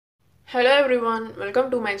Hello everyone, welcome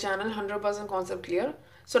to my channel 100% Concept Clear.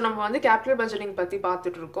 So நம்ம வந்து capital budgeting பத்தி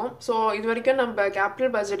பார்த்துட்டு இருக்கோம். So இது வரைக்கும் நம்ம capital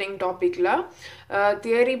budgeting topicல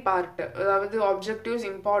theory part, அதாவது objectives,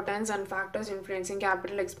 importance and factors influencing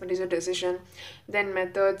capital expenditure decision, then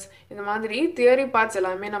methods, இந்த மாதிரி theory parts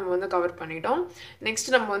எல்லாமே நம்ம வந்து கவர் பண்ணிட்டோம்.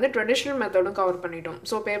 நெக்ஸ்ட் நம்ம வந்து traditional methodம் கவர் பண்ணிட்டோம்.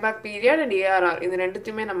 So payback period and ARR இது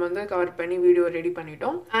ரெண்டுத்தையுமே நம்ம வந்து கவர் பண்ணி வீடியோ ரெடி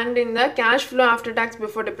பண்ணிட்டோம். And in the cash flow after tax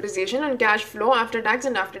before depreciation and cash flow after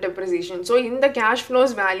tax and after depreciation. So இந்த cash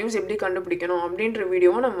flows values எப்படி கண்டுபிடிக்கணும் அப்படின்ற வீடியோ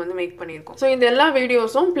நம்ம வந்து மேக் பண்ணியிருக்கோம். ஸோ இந்த எல்லா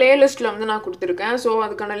வீடியோஸும் பிளேலிஸ்ட்டில் வந்து நான் கொடுத்துருக்கேன். ஸோ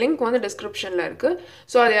அதுக்கான லிங்க் வந்து டிஸ்கிரிப்ஷனில் இருக்குது.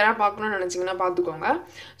 ஸோ அது யாராவது பார்க்கணும்னு நினச்சிங்கன்னா பார்த்துக்கோங்க.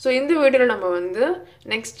 ஸோ இந்த வீடியோவில் நம்ம வந்து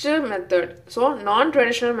நெக்ஸ்ட்டு மெத்தட், ஸோ நான்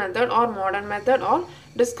traditional method R modern method R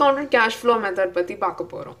discounted cash flow method பற்றி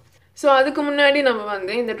பார்க்க போகிறோம். ஸோ அதுக்கு முன்னாடி நம்ம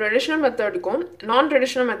வந்து இந்த ட்ரெடிஷ்னல் மெத்தடுக்கும் நான்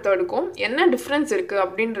ட்ரெடிஷ்னல் மெத்தடுக்கும் என்ன டிஃப்ரென்ஸ் இருக்குது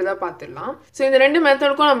அப்படின்றத பார்த்துடலாம். ஸோ இந்த ரெண்டு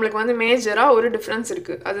மெத்தடுக்கும் நம்மளுக்கு வந்து மேஜராக ஒரு டிஃப்ரென்ஸ்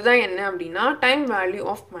இருக்குது. அதுதான் என்ன அப்படின்னா time value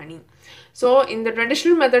of money. So இந்த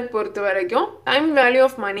ட்ரெடிஷ்னல் மெத்தட் பொறுத்த வரைக்கும் டைம் வேல்யூ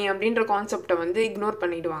ஆஃப் மணி அப்படின்ற கான்செப்டை வந்து இக்னோர்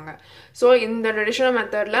பண்ணிடுவாங்க. ஸோ இந்த ட்ரெடிஷ்னல்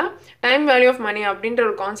மெத்தடில் டைம் வேல்யூ ஆஃப் மணி அப்படின்ற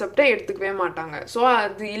ஒரு கான்செப்டை எடுத்துக்கவே மாட்டாங்க. ஸோ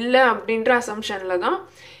அது இல்லை அப்படின்ற அசம்ஷனில் தான்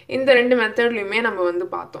இந்த ரெண்டு மெத்தட்லையுமே நம்ம வந்து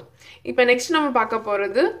பார்த்தோம். இப்போ நெக்ஸ்ட் நம்ம பார்க்க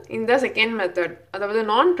போகிறது இந்த செகண்ட் மெத்தட், அதாவது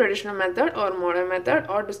நான் traditional method R modern method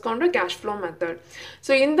R discounted cash flow method.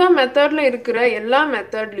 So இந்த மெத்தடில் இருக்கிற எல்லா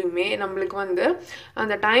மெத்தட்லையுமே நம்மளுக்கு வந்து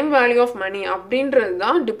அந்த டைம் வேல்யூ ஆஃப் மணி அப்படின்றது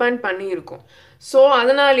தான் டிபெண்ட் பண்ணி இருக்கும். ஸோ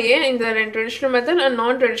அதனாலேயே இந்த ட்ரெடிஷ்னல் மெத்தட் அண்ட்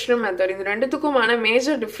நான் ட்ரெடிஷ்னல் மெத்தட் இந்த ரெண்டுத்துக்குமான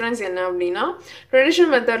மேஜர் டிஃப்ரென்ஸ் என்ன அப்படின்னா, ட்ரெடிஷ்னல்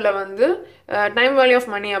மெத்தடில் வந்து டைம் வேல்யூ ஆஃப்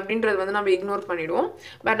மணி அப்படின்றது வந்து நம்ம இக்னோர் பண்ணிவிடுவோம்.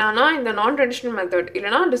 பட் ஆனால் இந்த நான் ட்ரெடிஷ்னல் மெத்தட்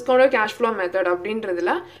இல்லைனா டிஸ்கவுண்டட் கேஷ் ஃப்ளோ மெத்தட்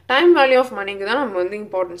அப்படின்றதுல டைம் வேல்யூ ஆஃப் மணிக்கு தான் நம்ம வந்து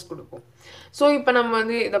இம்பார்ட்டன்ஸ் கொடுப்போம். ஸோ இப்போ நம்ம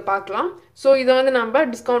வந்து இதை பார்க்கலாம். ஸோ இதை வந்து நம்ம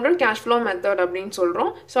டிஸ்கவுண்டட் கேஷ் ஃப்ளோ மெத்தட் அப்படின்னு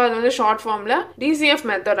சொல்கிறோம். ஸோ அது வந்து ஷார்ட் ஃபார்மில் DCF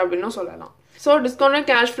மெத்தட் அப்படின்னு சொல்லலாம். ஸோ டிஸ்கவுண்டட்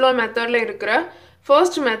கேஷ் ஃப்ளோ மெத்தடில் இருக்கிற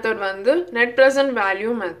ஃபர்ஸ்ட் மெத்தட் வந்து net present value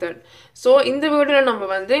method. So இந்த வீடியோவில் நம்ம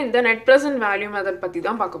வந்து இந்த நெட் ப்ரெசன்ட் வேல்யூ மெத்தட் பற்றி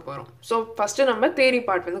தான் பார்க்க போகிறோம். ஸோ ஃபஸ்ட்டு நம்ம தியரி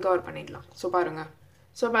பார்ட் வந்து கவர் பண்ணிடலாம்.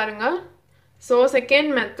 ஸோ பாருங்கள் ஸோ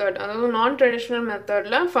செகண்ட் மெத்தட், அதாவது நான் ட்ரெடிஷ்னல்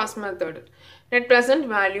மெத்தடில் first method net present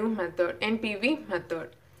value method, NPV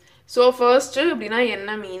method. So first அப்படின்னா என்ன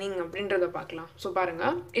மீனிங் அப்படின்றத பார்க்கலாம். ஸோ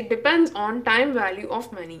பாருங்கள், it depends on time value of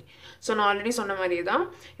money. So நான் ஆல்ரெடி சொன்ன மாதிரியே தான்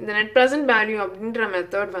இந்த நெட் ப்ரெசன்ட் வேல்யூ அப்படின்ற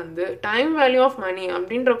மெத்தட் வந்து டைம் வேல்யூ ஆஃப் மணி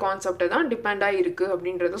அப்படின்ற கான்செப்டை தான் டிபெண்டாக இருக்குது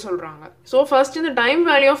அப்படின்றத சொல்கிறாங்க. ஸோ ஃபர்ஸ்ட் இந்த டைம்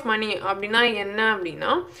வேல்யூ ஆஃப் மணி அப்படின்னா என்ன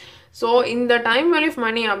அப்படின்னா, ஸோ இந்த டைம் வேல்யூ ஆஃப்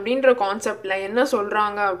மணி அப்படின்ற கான்செப்டில் என்ன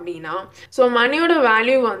சொல்கிறாங்க அப்படின்னா, ஸோ மணியோட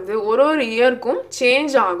வேல்யூ வந்து ஒரு இயருக்கும்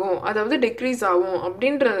சேஞ்ச் ஆகும், அதாவது டிக்ரீஸ் ஆகும்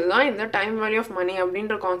அப்படின்றது தான் இந்த டைம் வேல்யூ ஆஃப் மணி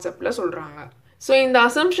அப்படின்ற கான்செப்டில் சொல்கிறாங்க. ஸோ இந்த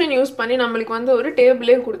அசம்ஷன் யூஸ் பண்ணி நம்மளுக்கு வந்து ஒரு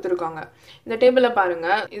டேபிளே கொடுத்துருக்காங்க. இந்த டேபிளை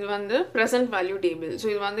பாருங்கள், இது வந்து ப்ரெசன்ட் வேல்யூ டேபிள். ஸோ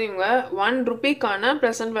இது வந்து இவங்க 1 ரூபீக்கான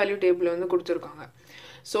ப்ரெசன்ட் வேல்யூ டேபிள் வந்து கொடுத்துருக்காங்க.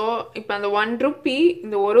 ஸோ இப்போ அந்த 1 ரூபி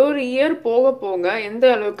இந்த ஒரு இயர் போக போக எந்த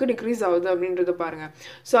அளவுக்கு டிக்ரீஸ் ஆகுது அப்படின்றத பாருங்கள்.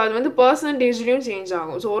 ஸோ அது வந்து பர்சன்டேஜ்லேயும் சேஞ்ச்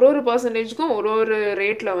ஆகும். ஸோ ஒரு பர்சன்டேஜ்க்கும் ஒரு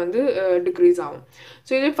ரேட்டில் வந்து டிக்ரீஸ் ஆகும்.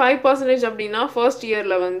 ஸோ இது 5% அப்படின்னா ஃபர்ஸ்ட்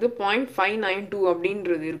இயரில் வந்து 0.592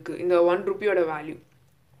 அப்படின்றது இருக்குது இந்த 1 ரூபியோட வேல்யூ.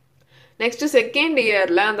 நெக்ஸ்ட்டு செகண்ட்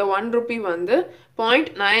இயரில் அந்த 1 ரூபி வந்து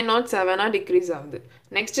 0.907 டிக்ரீஸ் ஆகுது.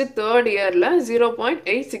 நெக்ஸ்ட்டு தேர்ட் இயரில்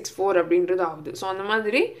 0.864 அப்படின்றது ஆகுது. ஸோ அந்த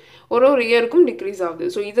மாதிரி ஒரு இயருக்கும் டிக்ரீஸ் ஆகுது.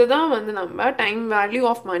 ஸோ இதை தான் வந்து நம்ம டைம் வேல்யூ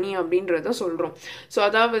ஆஃப் மணி அப்படின்றத சொல்கிறோம். ஸோ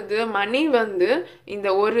அதாவது மணி வந்து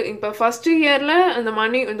இப்போ ஃபஸ்ட் இயரில் அந்த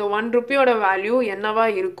மணி இந்த 1 ரூபியோட வேல்யூ என்னவா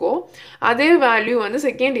இருக்கோ அதே வேல்யூ வந்து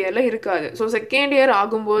செகண்ட் இயரில் இருக்காது. ஸோ செகண்ட் இயர்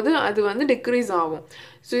ஆகும்போது அது வந்து டிக்ரீஸ் ஆகும்.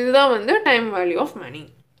 ஸோ இதுதான் வந்து time value of money.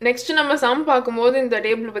 Next நம்ம சம் பார்க்கும்போது இந்த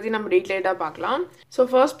டேபிள் பற்றி நம்ம டீட்டெயிலாக பார்க்கலாம். ஸோ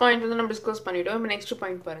ஃபர்ஸ்ட் பாயிண்ட் வந்து நம்ம டிஸ்கஸ் பண்ணிட்டோம். இப்போ நெக்ஸ்ட்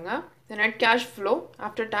பாயிண்ட் பாருங்கள், the net cash flow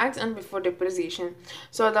after tax and before depreciation.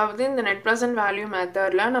 So அதாவது இந்த நெட் ப்ரெசன்ட் வேல்யூ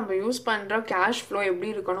மெத்தடில் நம்ம யூஸ் பண்ணுற கேஷ் ஃப்ளோ எப்படி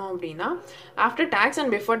இருக்கணும் அப்படின்னா ஆஃப்டர் டேக்ஸ்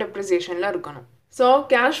அண்ட் பிஃபோர் டெப்ரிசியேஷனில் இருக்கணும். ஸோ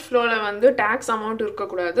கேஷ் ஃப்ளோவில் வந்து டேக்ஸ் அமௌண்ட்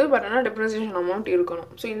இருக்கக்கூடாது, பட் ஆனால் டெப்ரிசியேஷன் அமௌண்ட் இருக்கணும்.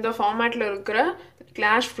 ஸோ இந்த ஃபார்மேட்டில் இருக்கிற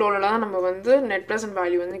கேஷ் ஃப்ளோவில் தான் நம்ம வந்து நெட் ப்ரெசன்ட்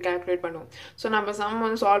வேல்யூ வந்து கேல்குலேட் பண்ணுவோம். ஸோ நம்ம சம்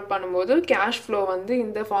வந்து சால்வ் பண்ணும்போது கேஷ் ஃப்ளோ வந்து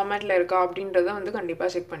இந்த ஃபார்மேட்டில் இருக்கா அப்படின்றத வந்து கண்டிப்பாக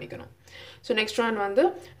செக் பண்ணிக்கணும். ஸோ நெக்ஸ்ட் ஒன் வந்து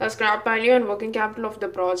scrap value and working capital of the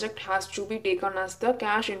project has to be taken as the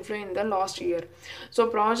cash inflow in the last year. So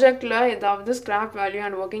ப்ராஜெக்டில் ஏதாவது scrap value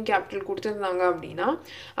and working capital கொடுத்துருந்தாங்க அப்படின்னா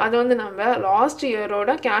அதை வந்து நம்ம லாஸ்ட்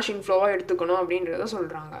இயரோட கேஷ் இன்ஃப்ளோவாக எடுத்துக்கணும் அப்படின்றத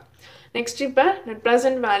சொல்கிறாங்க. நெக்ஸ்ட் இப்போ நெட்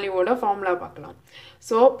ப்ரெசன்ட் வேல்யூவோட ஃபார்முலா பார்க்கலாம்.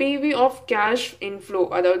 So PV of cash inflow,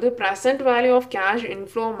 அதாவது present value of cash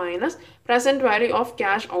inflow minus present value of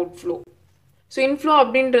cash outflow. So inflow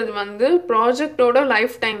அப்படின்றது வந்து ப்ராஜெக்டோட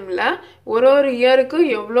லைஃப் டைமில் ஒரு இயருக்கு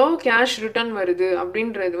எவ்வளோ கேஷ் ரிட்டர்ன் வருது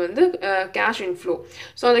அப்படின்றது வந்து கேஷ் இன்ஃப்ளோ.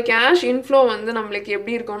 ஸோ அந்த கேஷ் இன்ஃப்ளோ வந்து நம்மளுக்கு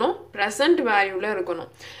எப்படி இருக்கணும், ப்ரெசன்ட் வேல்யூவில் இருக்கணும்.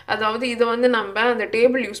 அதாவது இதை வந்து நம்ம அந்த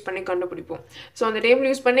டேபிள் யூஸ் பண்ணி கண்டுபிடிப்போம். ஸோ அந்த டேபிள்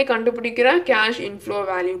யூஸ் பண்ணி கண்டுபிடிக்கிற கேஷ் இன்ஃப்ளோ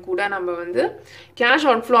வேல்யூ கூட நம்ம வந்து கேஷ்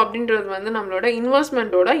அவுட்ஃப்ளோ அப்படின்றது வந்து நம்மளோட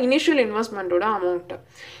இன்வெஸ்ட்மெண்ட்டோட இனிஷியல் இன்வெஸ்ட்மெண்ட்டோட அமௌண்ட்டு.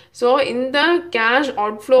 ஸோ இந்த கேஷ்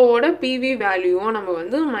அவுட்ஃப்ளோவோட பிவி வேல்யூவும் நம்ம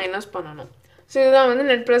வந்து மைனஸ் பண்ணணும். ஸோ இதுதான் வந்து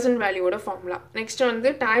நெட் ப்ரெசன்ட் வேல்யூவோட ஃபார்முலா. நெக்ஸ்ட் வந்து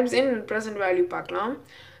டைப்ஸ் இன் நெட் ப்ரெசன்ட் வேல்யூ பார்க்கலாம்.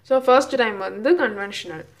 ஸோ ஃபர்ஸ்ட் டைம் வந்து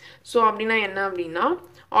கன்வென்ஷனல். ஸோ அப்படின்னா என்ன அப்படின்னா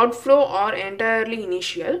outflow R entirely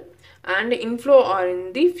initial and inflow R in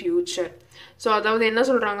the future. So அதாவது என்ன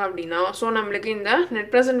சொல்கிறாங்க அப்படின்னா, ஸோ நம்மளுக்கு இந்த நெட்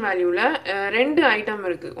ப்ரெசன்ட் வேல்யூவில் 2 ஐட்டம்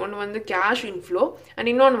இருக்குது. ஒன்று வந்து கேஷ் இன்ஃப்ளோ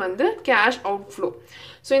அண்ட் இன்னொன்று வந்து கேஷ் அவுட்ஃப்ளோ.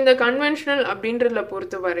 ஸோ இந்த கன்வென்ஷனல் அப்படின்றத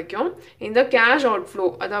பொறுத்த வரைக்கும் இந்த கேஷ் அவுட்ஃப்ளோ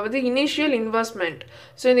அதாவது இனிஷியல் இன்வெஸ்ட்மெண்ட்.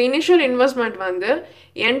 ஸோ இந்த இனிஷியல் இன்வெஸ்ட்மெண்ட் வந்து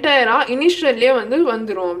என்டையராக இனிஷியல்லே வந்து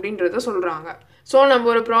வந்துடும் அப்படின்றத சொல்கிறாங்க. ஸோ நம்ம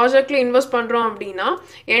ஒரு ப்ராஜெக்டில் இன்வெஸ்ட் பண்ணுறோம் அப்படின்னா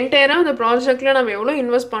என்டையராக அந்த ப்ராஜெக்டில் நம்ம எவ்வளோ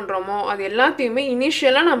இன்வெஸ்ட் பண்ணுறோமோ அது எல்லாத்தையுமே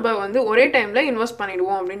இனிஷியலாக நம்ம வந்து ஒரே டைமில் இன்வெஸ்ட்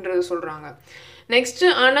பண்ணிடுவோம் அப்படின்றத சொல்கிறாங்க. நெக்ஸ்ட்டு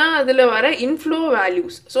ஆனால் அதில் வர இன்ஃப்ளோ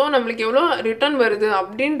வேல்யூஸ், ஸோ நம்மளுக்கு எவ்வளோ ரிட்டர்ன் வருது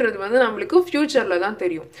அப்படின்றது வந்து நம்மளுக்கு ஃப்யூச்சரில் தான்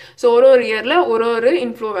தெரியும். ஸோ ஒரு இயரில் ஒரு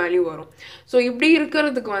இன்ஃப்ளோ வேல்யூ வரும். ஸோ இப்படி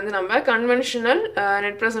இருக்கிறதுக்கு வந்து நம்ம கன்வென்ஷனல்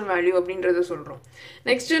நெட் ப்ரெசன்ட் வேல்யூ அப்படின்றத சொல்கிறோம்.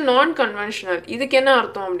 நெக்ஸ்ட்டு நான் கன்வென்ஷனல். இதுக்கு என்ன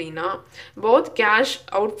அர்த்தம் அப்படின்னா both cash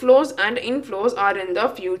அவுட்ஃப்ளோஸ் and inflows R in the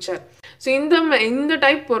future. So இந்த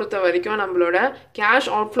டைப் பொறுத்த வரைக்கும் நம்மளோட கேஷ்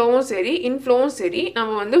அவுட்ஃப்ளோவும் சரி இன்ஃப்ளோவும் சரி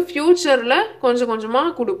நம்ம வந்து ஃப்யூச்சரில் கொஞ்சம்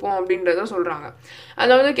கொஞ்சமாக கொடுப்போம் அப்படின்றத சொல்கிறாங்க.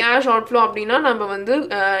 அதாவது கேஷ் அவுட்ஃப்ளோ அப்படின்னா நம்ம வந்து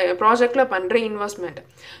ப்ராஜெக்டில் பண்ணுற இன்வெஸ்ட்மெண்ட்.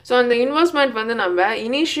 ஸோ அந்த இன்வெஸ்ட்மெண்ட் வந்து நம்ம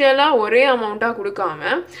இனிஷியலாக ஒரே அமௌண்ட்டாக கொடுக்காம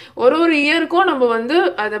ஒரு இயருக்கும் நம்ம வந்து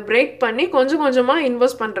அதை பிரேக் பண்ணி கொஞ்சம் கொஞ்சமாக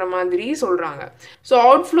இன்வெஸ்ட் பண்ணுற மாதிரி சொல்கிறாங்க. ஸோ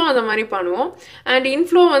அவுட்ஃப்ளோ அந்த மாதிரி பண்ணுவோம். அண்ட்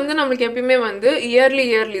இன்ஃப்ளோ வந்து நம்மளுக்கு எப்பயுமே வந்து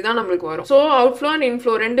இயர்லி தான் நம்மளுக்கு வரும். ஸோ அவுட்ஃப்ளோ அண்ட்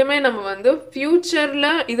இன்ஃப்ளோ ரெண்டுமே நம்ம வந்து ஃப்யூச்சரில்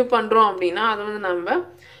இது பண்ணுறோம் அப்படின்னா அது வந்து நம்ம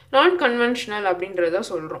நான் கன்வென்ஷனல் அப்படின்றத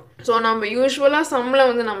சொல்கிறோம். ஸோ நம்ம யூஸ்வலாக சம்மில்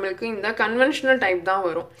வந்து நம்மளுக்கு இந்த கன்வென்ஷனல் டைப் தான்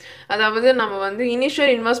வரும். அதாவது நம்ம வந்து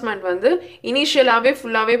இனிஷியல் இன்வெஸ்ட்மெண்ட் வந்து இனிஷியலாகவே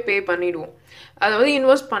ஃபுல்லாகவே பே பண்ணிவிடுவோம், அதாவது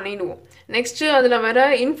இன்வெஸ்ட் பண்ணிவிடுவோம். நெக்ஸ்ட்டு அதில் வர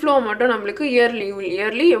இன்ஃப்ளோ மட்டும் நம்மளுக்கு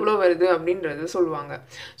இயர்லி எவ்வளோ வருது அப்படின்றது சொல்லுவாங்க.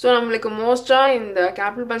 ஸோ நம்மளுக்கு மோஸ்ட்டாக இந்த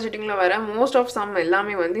கேபிட்டல் பட்ஜெட்டிங்கில் வர மோஸ்ட் ஆஃப் சம்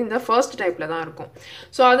எல்லாமே வந்து இந்த ஃபர்ஸ்ட் டைப்பில் தான் இருக்கும்.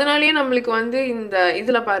 ஸோ அதனாலேயே நம்மளுக்கு வந்து இந்த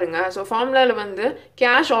இதில் பாருங்கள், ஸோ ஃபார்முலாவில் வந்து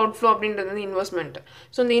கேஷ் அவுட்ஃப்ளோ அப்படின்றது வந்து இன்வெஸ்ட்மெண்ட்.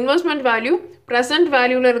 ஸோ இந்த இன்வெஸ்ட்மெண்ட் வேல்யூ ப்ரெசன்ட்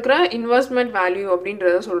வேல்யூவில் இருக்கிற இன்வெஸ்ட்மெண்ட் வேல்யூ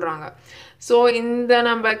அப்படின்றத சொல்கிறாங்க. ஸோ இந்த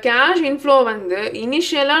நம்ம கேஷ் இன்ஃப்ளோ வந்து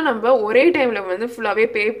இனிஷியலாக நம்ம ஒரே டைமில் வந்து ஃபுல்லாகவே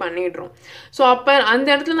பே பண்ணிடுறோம். ஸோ அப்போ அந்த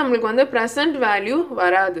இடத்துல நம்மளுக்கு வந்து ப்ரெசன்ட் வேல்யூ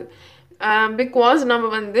வராது. பிகாஸ் நம்ம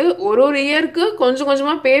வந்து ஒரு இயருக்கு கொஞ்சம்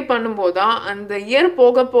கொஞ்சமாக பே பண்ணும்போது தான் அந்த இயர்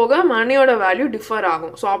போக போக மணியோட வேல்யூ டிஃபர்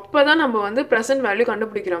ஆகும். ஸோ அப்போ தான் நம்ம வந்து ப்ரெசன்ட் வேல்யூ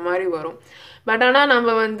கண்டுபிடிக்கிற மாதிரி வரும். பட் ஆனால் நம்ம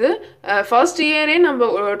வந்து ஃபர்ஸ்ட் இயரே நம்ம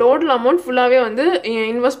டோட்டல் அமௌண்ட் ஃபுல்லாகவே வந்து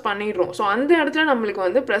இன்வெஸ்ட் பண்ணிடுறோம். ஸோ அந்த இடத்துல நம்மளுக்கு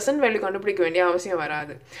வந்து ப்ரெசன்ட் வேல்யூ கண்டுபிடிக்க வேண்டிய அவசியம்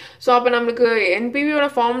வராது. ஸோ அப்போ நம்மளுக்கு என்பிவியோட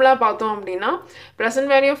ஃபார்முலா பார்த்தோம் அப்படின்னா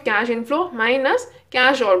present value of cash inflow minus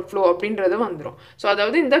cash outflow அப்படின்றது வந்துடும். ஸோ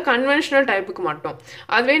அதாவது இந்த கன்வென்ஷனல் டைப்புக்கு மட்டும்.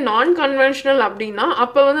 அதுவே நான் கன்வென்ஷனல் அப்படின்னா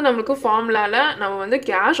அப்போ வந்து நம்மளுக்கு ஃபார்முலாவில் நம்ம வந்து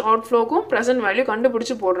கேஷ் அவுட்ஃப்ளோக்கும் ப்ரெசன்ட் வேல்யூ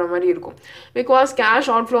கண்டுபிடிச்சி போடுற மாதிரி இருக்கும். பிகாஸ்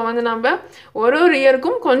கேஷ் அவுட்ஃப்ளோ வந்து நம்ம ஒரு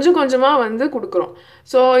இயருக்கும் கொஞ்சம் கொஞ்சமாக வந்து கொடுக்குறோம்,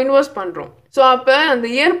 ஸோ இன்வெஸ்ட் பண்ணுறோம். ஸோ அப்போ அந்த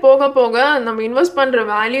இயர் போக போக நம்ம இன்வெஸ்ட் பண்ணுற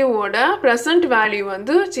வேல்யூவோட ப்ரெசன்ட் வேல்யூ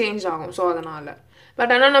வந்து சேஞ்ச் ஆகும். ஸோ அதனால்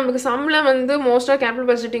பட் ஆனால் நமக்கு சம்மில் வந்து மோஸ்ட்டாக கேபிட்டல்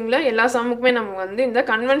பட்ஜெட்டிங்கில் எல்லா சம்முக்குமே நம்ம வந்து இந்த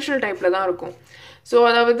கன்வென்ஷனல் டைப்பில் தான் இருக்கும். ஸோ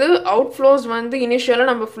அதாவது அவுட்ஃப்ளோஸ் வந்து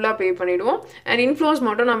இனிஷியலாக நம்ம ஃபுல்லாக பே பண்ணிவிடுவோம் அண்ட் இன்ஃப்ளோஸ்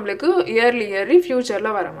மட்டும் நம்மளுக்கு இயர்லி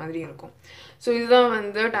ஃப்யூச்சரில் வர மாதிரி இருக்கும். ஸோ இதுதான்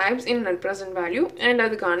வந்து types in net present value and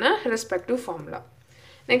அதுக்கான ரெஸ்பெக்டிவ் ஃபார்முலா.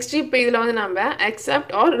 நெக்ஸ்ட் இப்போ இதில் வந்து நம்ம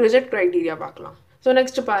அக்செப்ட் ஆர் ரிஜெக்ட் க்ரைட்டீரியா பார்க்கலாம். ஸோ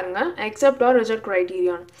நெக்ஸ்ட்டு பாருங்கள், அக்செப்ட் ஆர் ரிஜெக்ட்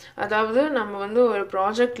க்ரைட்டீரியான். அதாவது நம்ம வந்து ஒரு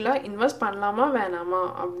ப்ராஜெக்டில் இன்வெஸ்ட் பண்ணலாமா வேணாமா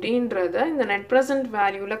அப்படின்றத இந்த நெட் ப்ரெசன்ட்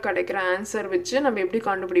வேல்யூவில் கிடைக்கிற ஆன்சர் வச்சு நம்ம எப்படி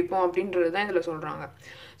கண்டுபிடிப்போம் அப்படின்றது தான் இதில் சொல்கிறாங்க.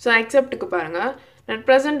 ஸோ அக்செப்ட்டுக்கு பாருங்கள், நெட்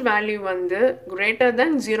ப்ரெசன்ட் வேல்யூ வந்து கிரேட்டர்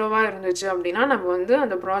தென் 0 இருந்துச்சு அப்படின்னா நம்ம வந்து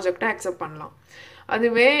அந்த ப்ராஜெக்டை அக்செப்ட் பண்ணலாம்.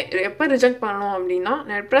 அதுவே எப்போ ரிஜெக்ட் பண்ணணும் அப்படின்னா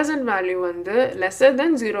நெட் ப்ரெசன்ட் வேல்யூ வந்து லெஸ்ஸர்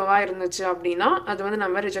தென் 0 இருந்துச்சு அப்படின்னா அது வந்து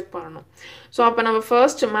நம்ம ரிஜெக்ட் பண்ணணும். ஸோ அப்போ நம்ம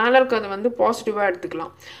ஃபர்ஸ்ட் மேலே இருக்கிறது வந்து பாசிட்டிவாக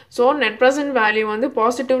எடுத்துக்கலாம். ஸோ நெட் ப்ரெசன்ட் வேல்யூ வந்து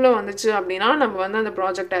பாசிட்டிவில் வந்துச்சு அப்படின்னா நம்ம வந்து அந்த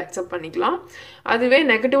ப்ராஜெக்டை அக்செப்ட் பண்ணிக்கலாம். அதுவே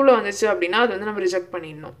நெகட்டிவில் வந்துச்சு அப்படின்னா அது வந்து நம்ம ரிஜெக்ட்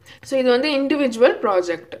பண்ணிடணும். ஸோ இது வந்து இண்டிவிஜுவல்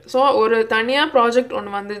ப்ராஜெக்ட். ஸோ ஒரு தனியாக ப்ராஜெக்ட்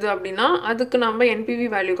ஒன்று வந்தது அப்படின்னா அதுக்கு நம்ம என்பிவி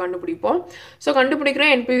வேல்யூ கண்டுபிடிப்போம். ஸோ கண்டுபிடிக்கிற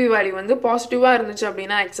என்பிவி வேல்யூ வந்து பாசிட்டிவாக இருந்துச்சு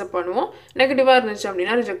அப்படின்னா அக்செப்ட் பண்ணுவோம், நெகட்டிவாக இருந்துச்சு இருந்துச்சு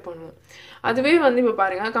அப்படின்னா ரிஜெக்ட் பண்ணுவோம். அதுவே வந்து இப்போ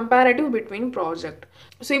பாருங்கள் கம்பேரேட்டிவ் பிட்வீன் ப்ராஜெக்ட்.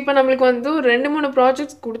 ஸோ இப்போ நம்மளுக்கு வந்து ஒரு 2-3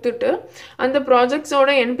 ப்ராஜெக்ட்ஸ் கொடுத்துட்டு அந்த ப்ராஜெக்ட்ஸோட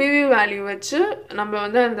என்பிவி வேல்யூ வச்சு நம்ம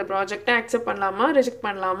வந்து அந்த ப்ராஜெக்டை அக்செப்ட் பண்ணலாமா ரிஜெக்ட்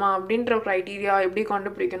பண்ணலாமா அப்படின்ற க்ரைட்டீரியா எப்படி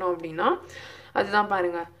கண்டுபிடிக்கணும் அப்படின்னா அதுதான்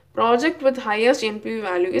பாருங்கள், project with highest NPV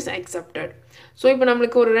value is accepted. So இப்போ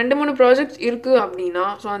நம்மளுக்கு ஒரு 2-3 ப்ராஜெக்ட்ஸ் இருக்குது அப்படின்னா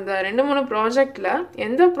ஸோ அந்த 2-3 ப்ராஜெக்டில்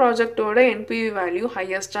எந்த ப்ராஜெக்டோட என்பிவி வேல்யூ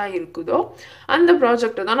ஹையஸ்ட்டாக இருக்குதோ அந்த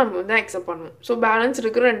ப்ராஜெக்டை தான் நம்ம வந்து அக்செப்ட் பண்ணுவோம். ஸோ பேலன்ஸ்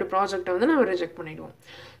இருக்கிற 2 ப்ராஜெக்டை வந்து நம்ம ரிஜெக்ட் பண்ணிடுவோம்.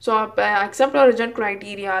 ஸோ அப்போ அக்செப்ட் ஆர் ரிஜெக்ட்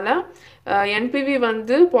க்ரைட்டீரியாவில் என்பிவி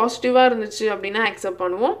வந்து பாசிட்டிவாக இருந்துச்சு அப்படின்னா அக்செப்ட்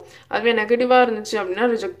பண்ணுவோம், அதுவே நெகட்டிவாக இருந்துச்சு அப்படின்னா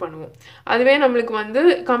ரிஜெக்ட் பண்ணுவோம். அதுவே நம்மளுக்கு வந்து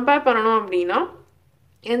கம்பேர் பண்ணணும் அப்படின்னா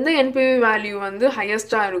எந்த என்பிவி வேல்யூ வந்து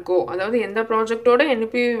ஹையஸ்ட்டாக இருக்கோ, அதாவது எந்த ப்ராஜெக்டோட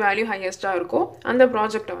என்பிவி வேல்யூ ஹையஸ்ட்டாக இருக்கோ அந்த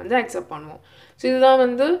ப்ராஜெக்டை வந்து அக்செப்ட் பண்ணுவோம். ஸோ இதுதான்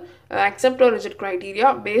வந்து accept R reject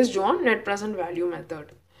criteria based on net present value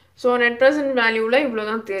method. So net present வேல்யூவில் இவ்வளோ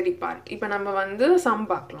தான் தியரி பார்ட். இப்போ நம்ம வந்து சம்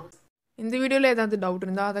பார்க்கலாம். இந்த வீடியோவில் ஏதாவது டவுட்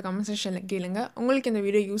இருந்தால் அதை கமெண்ட் செக்ஷனில் கேளுங்க. உங்களுக்கு இந்த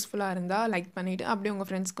வீடியோ யூஸ்ஃபுல்லாக இருந்தால் லைக் பண்ணிவிட்டு அப்படியே உங்கள்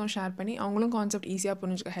ஃப்ரெண்ட்ஸ்க்கும் ஷேர் பண்ணி அவங்களும் கான்செப்ட் ஈஸியாக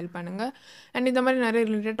புரிஞ்சுக்க ஹெல்ப் பண்ணுங்கள். அண்ட் இந்த மாதிரி நிறைய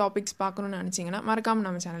ரிலேட்டட் டாபிக்ஸ் பார்க்கணுன்னு நினச்சிங்கன்னா மறக்காமல்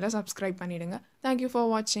நம்ம சேனலை சப்ஸ்கிரைப் பண்ணிவிடுங்க. தேங்க்யூ ஃபார்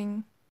வாட்சிங்.